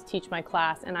downtown to teach my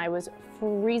class, and I was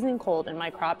freezing cold in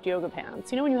my cropped yoga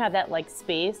pants. You know when you have that like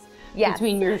space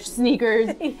between your sneakers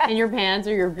and your pants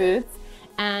or your boots?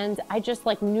 And I just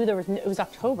like knew it was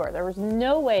October. There was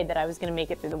no way that I was gonna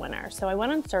make it through the winter. So I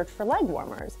went on search for leg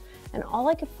warmers. And all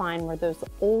I could find were those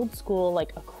old school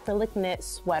like acrylic knit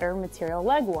sweater material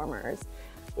leg warmers.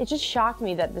 It just shocked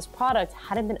me that this product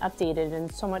hadn't been updated in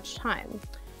so much time.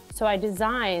 So I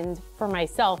designed for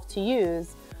myself to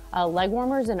use leg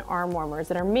warmers and arm warmers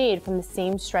that are made from the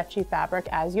same stretchy fabric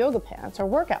as yoga pants or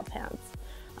workout pants.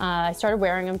 I started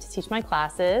wearing them to teach my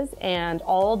classes, and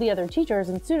all the other teachers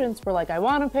and students were like, I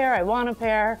want a pair, I want a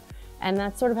pair. And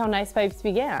that's sort of how Nice Pipes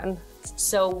began.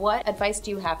 So what advice do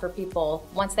you have for people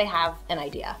once they have an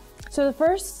idea? So the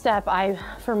first step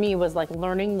for me was like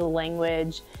learning the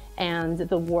language and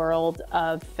the world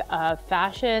of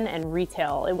fashion and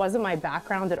retail. It wasn't my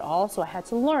background at all, so I had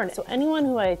to learn. So anyone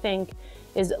who I think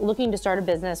is looking to start a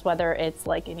business, whether it's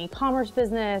like an e-commerce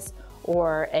business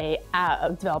or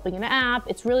developing an app,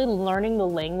 it's really learning the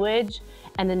language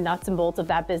and the nuts and bolts of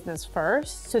that business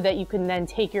first so that you can then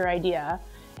take your idea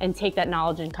and take that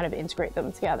knowledge and kind of integrate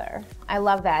them together. I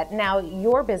love that. Now,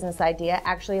 your business idea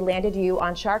actually landed you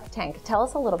on Shark Tank. Tell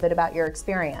us a little bit about your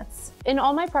experience. In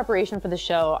all my preparation for the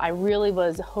show, I really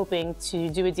was hoping to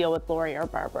do a deal with Lori or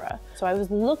Barbara. So I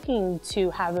was looking to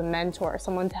have a mentor,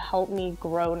 someone to help me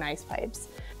grow Nice Pipes.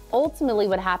 Ultimately,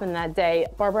 what happened that day,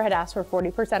 Barbara had asked for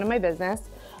 40% of my business,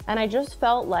 and I just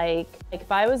felt like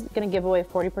if I was gonna give away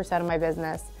 40% of my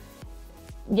business,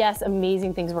 yes,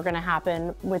 amazing things were gonna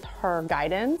happen with her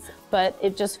guidance, but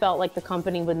it just felt like the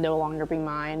company would no longer be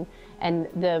mine. And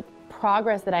the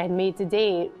progress that I had made to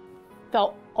date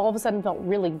all of a sudden felt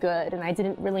really good, and I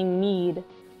didn't really need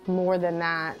more than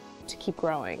that to keep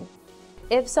growing.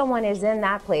 If someone is in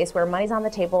that place where money's on the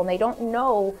table and they don't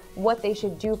know what they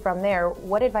should do from there,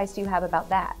 what advice do you have about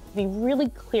that? Be really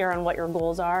clear on what your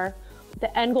goals are.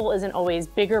 The end goal isn't always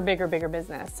bigger, bigger, bigger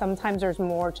business. Sometimes there's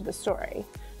more to the story.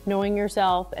 Knowing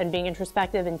yourself and being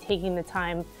introspective and taking the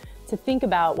time to think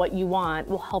about what you want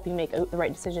will help you make the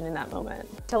right decision in that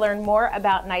moment. To learn more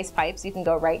about Nice Pipes, you can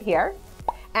go right here.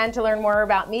 And to learn more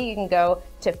about me, you can go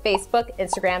to Facebook,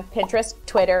 Instagram, Pinterest,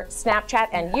 Twitter, Snapchat,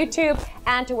 and YouTube.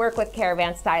 And to work with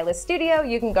Caravan Stylist Studio,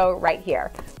 you can go right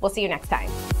here. We'll see you next time.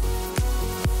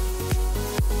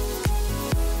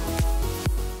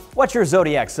 What's your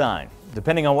zodiac sign?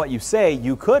 Depending on what you say,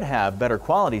 you could have better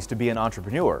qualities to be an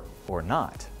entrepreneur or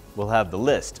not. We'll have the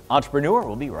list. Entrepreneur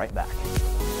will be right back.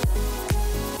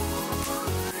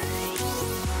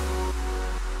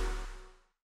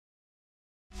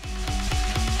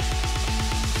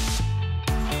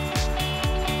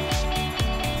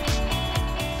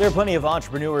 There are plenty of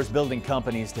entrepreneurs building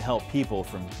companies to help people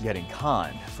from getting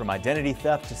conned. From identity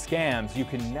theft to scams, you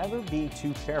can never be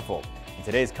too careful. In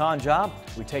today's Con Job,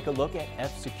 we take a look at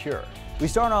F-Secure. We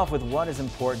start off with what is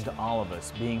important to all of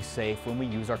us, being safe when we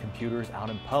use our computers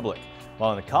out in public. While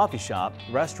in the coffee shop,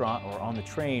 restaurant, or on the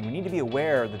train, we need to be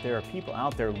aware that there are people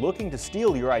out there looking to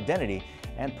steal your identity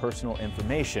and personal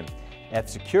information.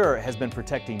 F-Secure has been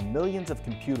protecting millions of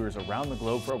computers around the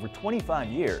globe for over 25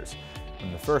 years.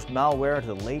 From the first malware to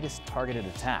the latest targeted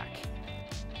attack.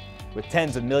 With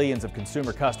tens of millions of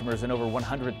consumer customers and over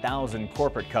 100,000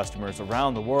 corporate customers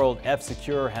around the world,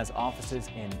 F-Secure has offices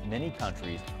in many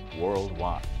countries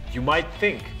worldwide. You might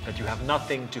think that you have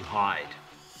nothing to hide,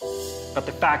 but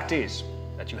the fact is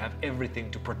that you have everything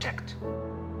to protect.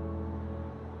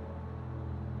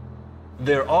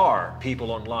 There are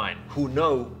people online who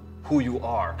know who you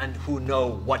are and who know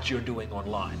what you're doing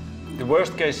online. The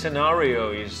worst case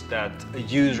scenario is that a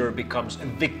user becomes a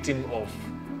victim of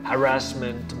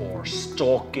harassment or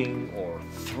stalking or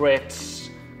threats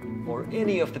or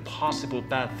any of the possible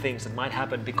bad things that might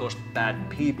happen because bad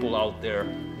people out there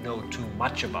know too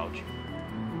much about you.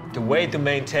 The way to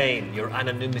maintain your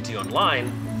anonymity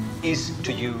online is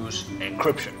to use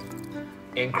encryption.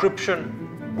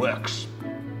 Encryption works.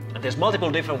 And there's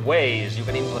multiple different ways you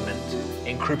can implement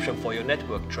encryption for your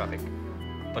network traffic.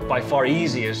 But by far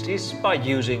easiest is by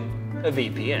using a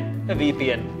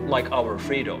VPN like our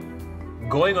Freedom.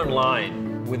 Going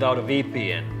online without a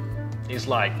VPN is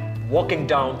like walking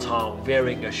downtown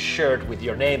wearing a shirt with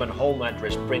your name and home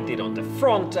address printed on the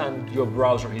front and your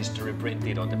browser history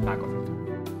printed on the back of it.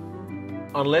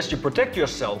 Unless you protect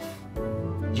yourself,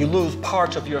 you lose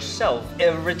parts of yourself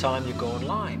every time you go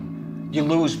online. You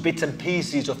lose bits and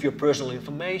pieces of your personal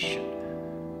information.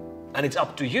 And it's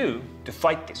up to you to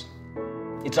fight this.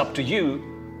 It's up to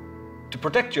you to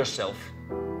protect yourself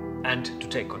and to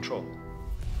take control.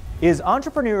 Is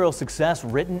entrepreneurial success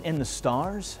written in the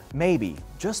stars? Maybe,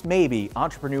 just maybe,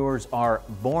 entrepreneurs are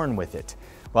born with it.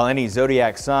 While any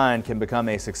zodiac sign can become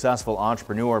a successful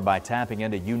entrepreneur by tapping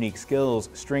into unique skills,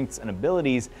 strengths, and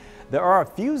abilities, there are a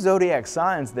few zodiac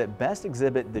signs that best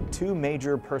exhibit the two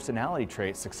major personality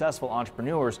traits successful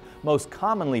entrepreneurs most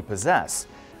commonly possess: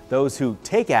 those who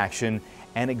take action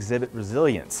and exhibit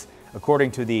resilience.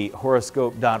 According to the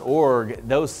horoscope.org,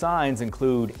 those signs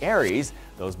include Aries,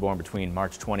 those born between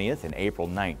March 20th and April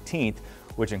 19th,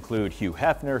 which include Hugh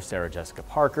Hefner, Sarah Jessica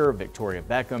Parker, Victoria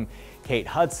Beckham, Kate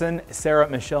Hudson, Sarah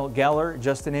Michelle Gellar,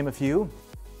 just to name a few.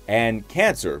 And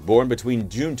Cancer, born between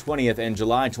June 20th and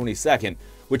July 22nd,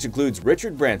 which includes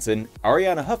Richard Branson,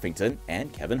 Ariana Huffington,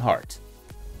 and Kevin Hart.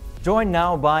 Joined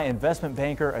now by investment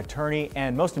banker, attorney,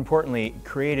 and most importantly,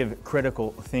 creative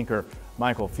critical thinker,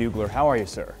 Michael Fugler. How are you,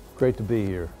 sir? Great to be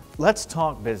here. Let's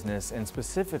talk business, and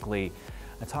specifically,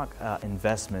 talk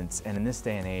investments. And in this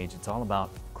day and age, it's all about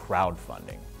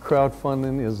crowdfunding.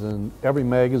 Crowdfunding is in every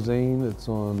magazine. It's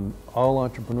on all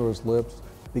entrepreneurs' lips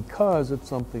because it's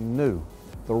something new.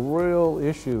 The real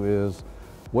issue is,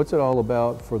 what's it all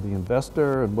about for the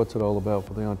investor and what's it all about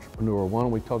for the entrepreneur? Why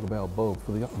don't we talk about both?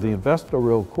 For the investor,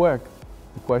 real quick,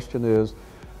 the question is,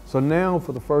 so now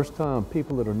for the first time,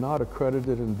 people that are not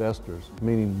accredited investors,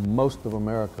 meaning most of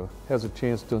America, has a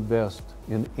chance to invest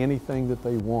in anything that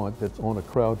they want that's on a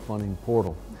crowdfunding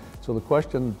portal. So the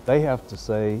question they have to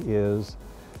say is,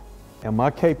 am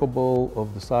I capable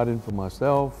of deciding for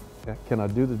myself? Can I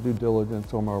do the due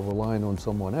diligence, or am I relying on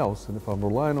someone else? And if I'm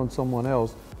relying on someone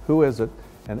else, who is it?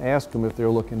 And ask them if they're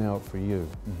looking out for you.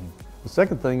 The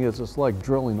second thing is, it's like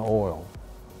drilling oil.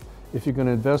 If you're going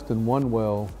to invest in one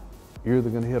well, you're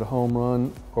either going to hit a home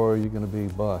run or you're going to be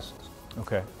bust.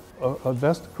 Okay.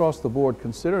 Invest across the board.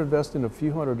 Consider investing a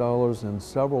few $100s in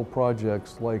several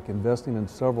projects, like investing in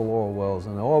several oil wells.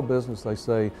 In the oil business, they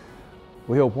say,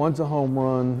 we hope one's a home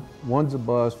run, one's a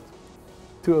bust,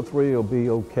 2 or 3 will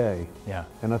be okay. Yeah.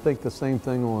 And I think the same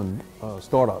thing on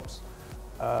startups.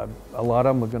 A lot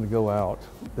of them are going to go out,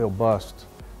 they'll bust.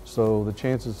 So the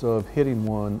chances of hitting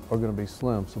one are going to be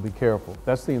slim, so be careful.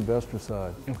 That's the investor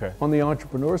side. Okay. On the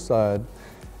entrepreneur side,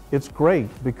 it's great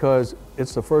because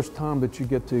it's the first time that you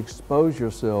get to expose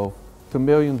yourself to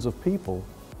millions of people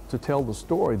to tell the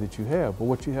story that you have. But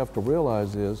what you have to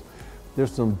realize is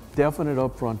there's some definite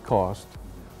upfront cost.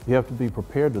 You have to be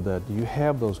prepared to that. Do you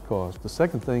have those costs? The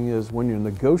second thing is, when you're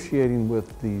negotiating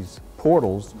with these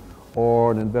portals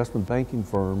or an investment banking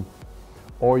firm,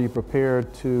 or you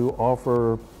prepared to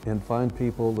offer and find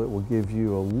people that will give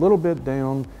you a little bit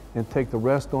down and take the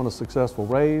rest on a successful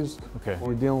raise, okay,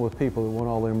 or you're dealing with people that want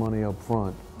all their money up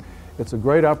front. It's a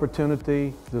great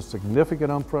opportunity. There's significant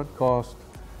upfront cost.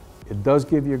 It does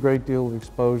give you a great deal of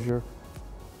exposure,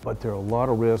 but there are a lot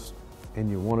of risks, and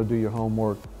you want to do your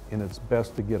homework, and it's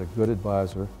best to get a good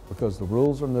advisor because the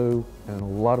rules are new and a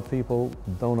lot of people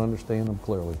don't understand them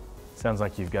clearly. Sounds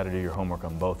like you've got to do your homework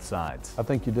on both sides. I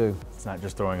think you do. It's not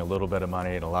just throwing a little bit of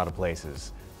money in a lot of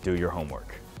places. Do your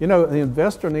homework. You know, the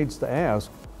investor needs to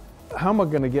ask, how am I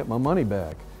going to get my money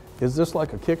back? Is this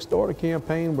like a Kickstarter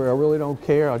campaign where I really don't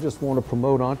care? I just want to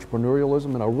promote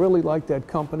entrepreneurialism, and I really like that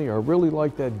company, or I really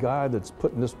like that guy that's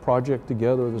putting this project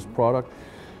together, this product,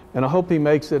 and I hope he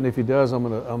makes it, and if he does, I'm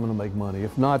gonna make money.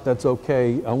 If not, that's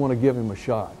okay. I want to give him a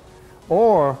shot.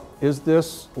 Or is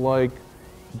this like,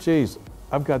 geez,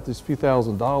 I've got this few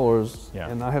 $1,000s,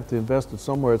 and I have to invest it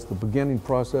somewhere. It's the beginning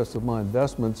process of my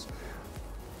investments.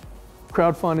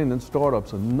 Crowdfunding and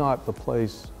startups are not the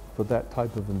place for that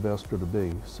type of investor to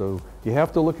be. So you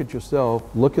have to look at yourself,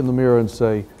 look in the mirror and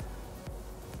say,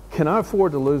 can I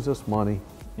afford to lose this money?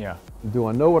 Yeah. Do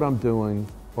I know what I'm doing?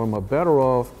 Or am I better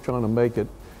off trying to make it?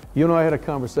 You know, I had a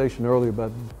conversation earlier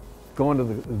about going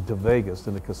to Vegas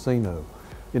in a casino.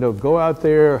 You know, go out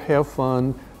there, have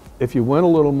fun. If you win a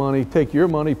little money, take your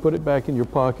money, put it back in your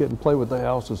pocket, and play with the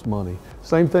house's money.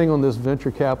 Same thing on this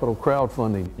venture capital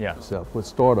crowdfunding stuff with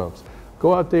startups.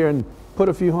 Go out there and put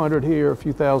a few hundred here, a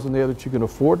few thousand there that you can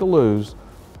afford to lose.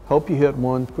 Hope you hit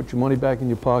one, put your money back in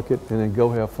your pocket, and then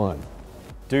go have fun.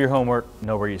 Do your homework,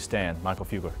 know where you stand. Michael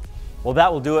Fugler. Well,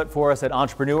 that will do it for us at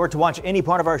Entrepreneur. To watch any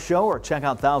part of our show or check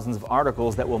out thousands of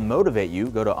articles that will motivate you,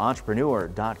 go to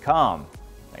entrepreneur.com.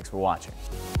 Thanks for watching.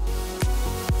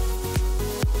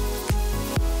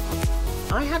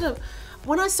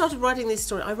 When I started writing these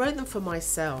stories, I wrote them for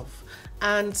myself.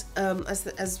 And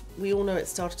as we all know, it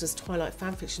started as Twilight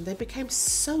fan fiction. They became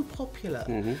so popular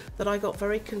that I got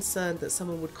very concerned that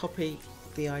someone would copy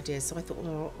the idea. So I thought,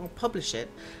 well, I'll publish it.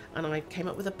 And I came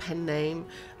up with a pen name,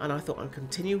 and I thought I'll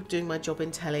continue doing my job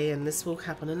in telly, and this will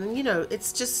happen. And then, you know,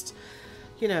 it's just,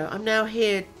 you know, I'm now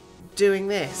here doing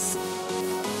this.